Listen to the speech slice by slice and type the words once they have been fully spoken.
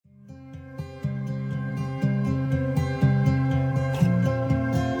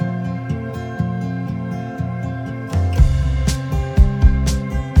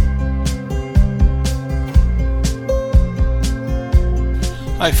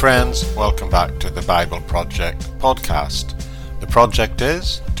Hi friends, welcome back to the Bible Project podcast. The project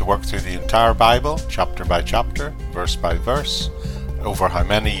is to work through the entire Bible, chapter by chapter, verse by verse, over how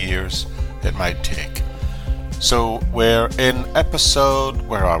many years it might take. So we're in overall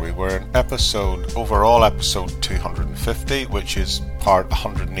episode 250, which is part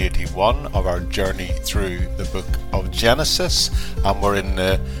 181 of our journey through the book of Genesis, and we're in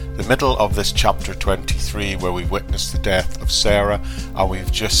the middle of this chapter 23 where we witnessed the death of Sarah, and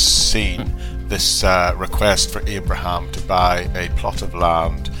we've just seen this request for Abraham to buy a plot of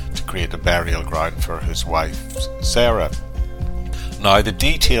land to create a burial ground for his wife Sarah. Now, the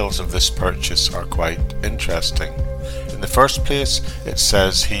details of this purchase are quite interesting. In the first place, it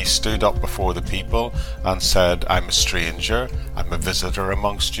says he stood up before the people and said, "I'm a stranger, I'm a visitor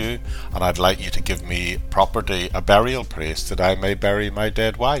amongst you, and I'd like you to give me property, a burial place, that I may bury my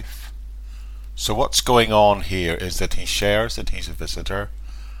dead wife." So what's going on here is that he shares that he's a visitor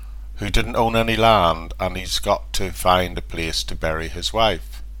who didn't own any land, and he's got to find a place to bury his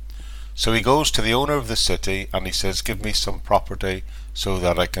wife. So he goes to the owner of the city and he says, "Give me some property so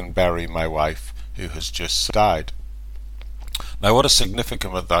that I can bury my wife who has just died." Now, what is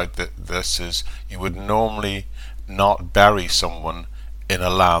significant about this is you would normally not bury someone in a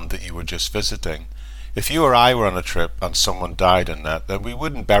land that you were just visiting. If you or I were on a trip and someone died in that, then we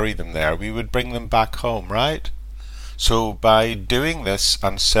wouldn't bury them there, we would bring them back home, right? So by doing this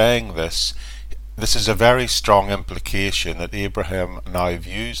and saying this is a very strong implication that Abraham now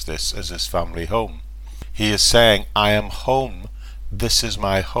views this as his family home. He is saying, "I am home, this is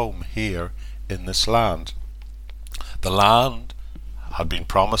my home here in this land." The land had been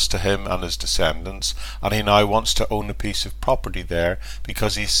promised to him and his descendants, and he now wants to own a piece of property there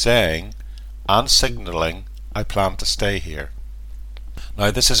because he's saying and signalling, "I plan to stay here." Now,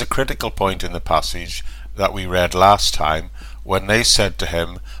 this is a critical point in the passage that we read last time, when they said to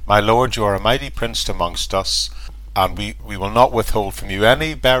him, "My Lord, you are a mighty prince amongst us, and we will not withhold from you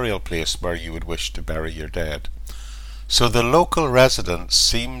any burial place where you would wish to bury your dead." So the local residents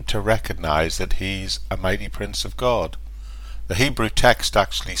seem to recognize that he's a mighty prince of God. The Hebrew text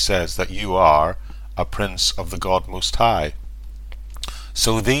actually says that you are a prince of the God Most High.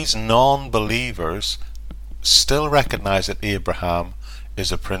 So these non-believers still recognize that Abraham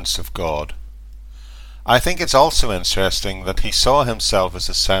is a prince of God. I think it's also interesting that he saw himself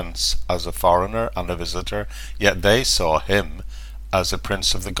as a foreigner and a visitor, yet they saw him as a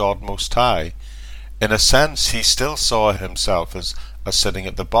prince of the God Most High. In a sense, he still saw himself as sitting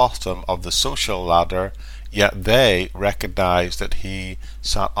at the bottom of the social ladder, yet they recognized that he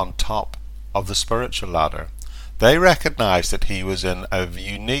sat on top of the spiritual ladder. They recognized that he was in a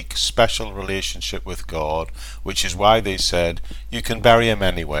unique, special relationship with God, which is why they said, "You can bury him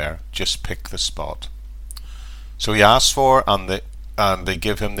anywhere, just pick the spot." So he asks for, and they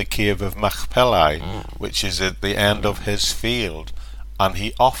give him the cave of Machpelah, which is at the end of his field, and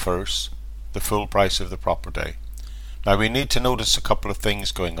he offers the full price of the property. Now, we need to notice a couple of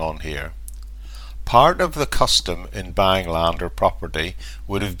things going on here. Part of the custom in buying land or property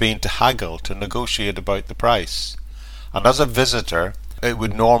would have been to haggle, to negotiate about the price. And as a visitor, it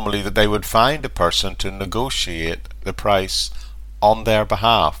would normally that they would find a person to negotiate the price on their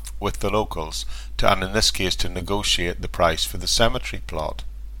behalf with the locals, and in this case to negotiate the price for the cemetery plot.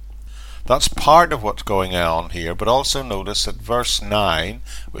 That's part of what's going on here, but also notice at verse 9,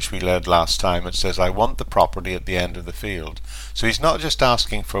 which we read last time, it says, "I want the property at the end of the field." So he's not just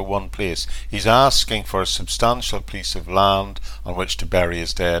asking for one place, he's asking for a substantial piece of land on which to bury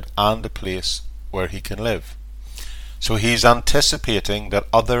his dead and a place where he can live. So he's anticipating that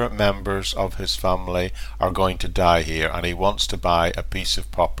other members of his family are going to die here, and he wants to buy a piece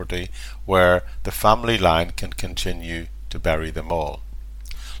of property where the family line can continue to bury them all.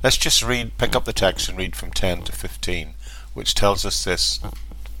 Let's just pick up the text and read from 10 to 15, which tells us this.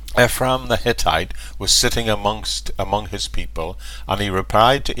 "Ephraim the Hittite was sitting among his people, and he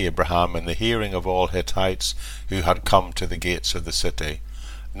replied to Abraham in the hearing of all Hittites who had come to the gates of the city.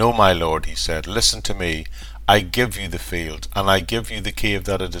 'No, my lord,' he said, 'listen to me. I give you the field, and I give you the cave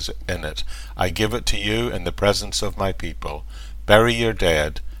that it is in it. I give it to you in the presence of my people. Bury your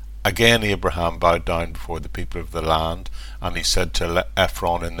dead.' Again Abraham bowed down before the people of the land, and he said to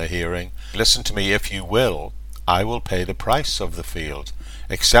Ephron in the hearing, 'Listen to me, if you will, I will pay the price of the field.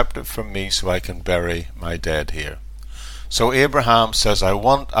 Accept it from me so I can bury my dead here.' So Abraham says, 'I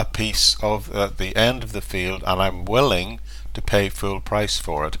want a piece of the end of the field, and I'm willing to pay full price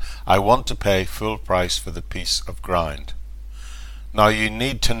for it. I want to pay full price for the piece of ground.' Now you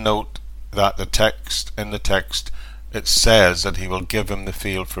need to note that in the text it says that he will give him the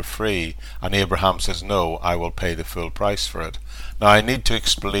field for free, and Abraham says, "No, I will pay the full price for it." Now I need to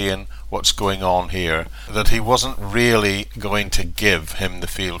explain what's going on here, that he wasn't really going to give him the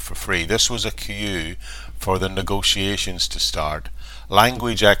field for free. This was a cue for the negotiations to start.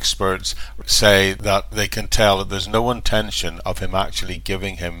 Language experts say that they can tell that there's no intention of him actually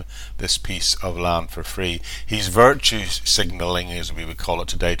giving him this piece of land for free. He's virtue signaling, as we would call it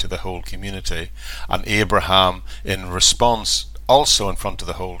today, to the whole community. And Abraham, in response, also in front of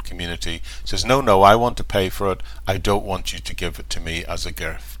the whole community, says, no, I want to pay for it. I don't want you to give it to me as a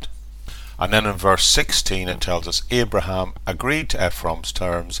gift. And then in verse 16 it tells us, Abraham agreed to Ephron's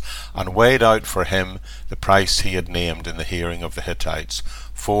terms and weighed out for him the price he had named in the hearing of the Hittites,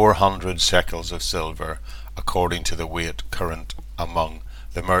 400 shekels of silver, according to the weight current among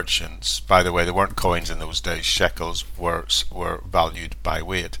the merchants. By the way, there weren't coins in those days. Shekels were valued by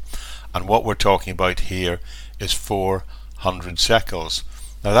weight. And what we're talking about here is 400 shekels.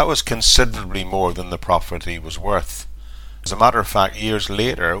 Now that was considerably more than the property was worth. As a matter of fact, years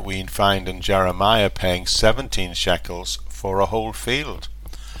later we find in Jeremiah paying 17 shekels for a whole field.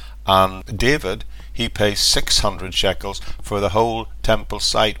 And David, he pays 600 shekels for the whole temple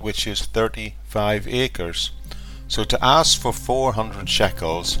site, which is 35 acres. So to ask for 400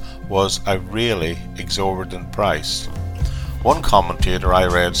 shekels was a really exorbitant price. One commentator I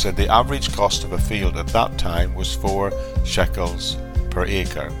read said the average cost of a field at that time was 4 shekels per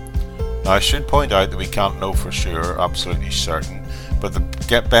acre. Now I should point out that we can't know for sure, absolutely certain, but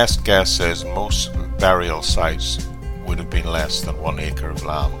the best guess is most burial sites would have been less than 1 acre of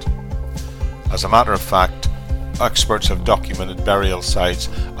land. As a matter of fact, experts have documented burial sites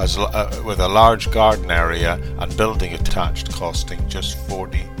as with a large garden area and building attached costing just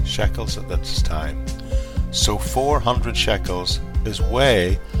 40 shekels at this time. So 400 shekels is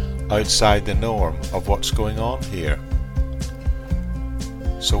way outside the norm of what's going on here.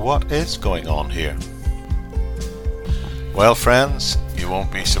 So what is going on here? Well, friends, you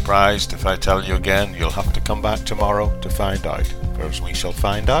won't be surprised if I tell you again. You'll have to come back tomorrow to find out, because we shall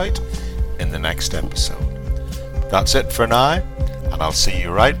find out in the next episode. That's it for now, and I'll see you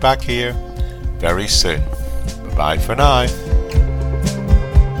right back here very soon. Bye for now.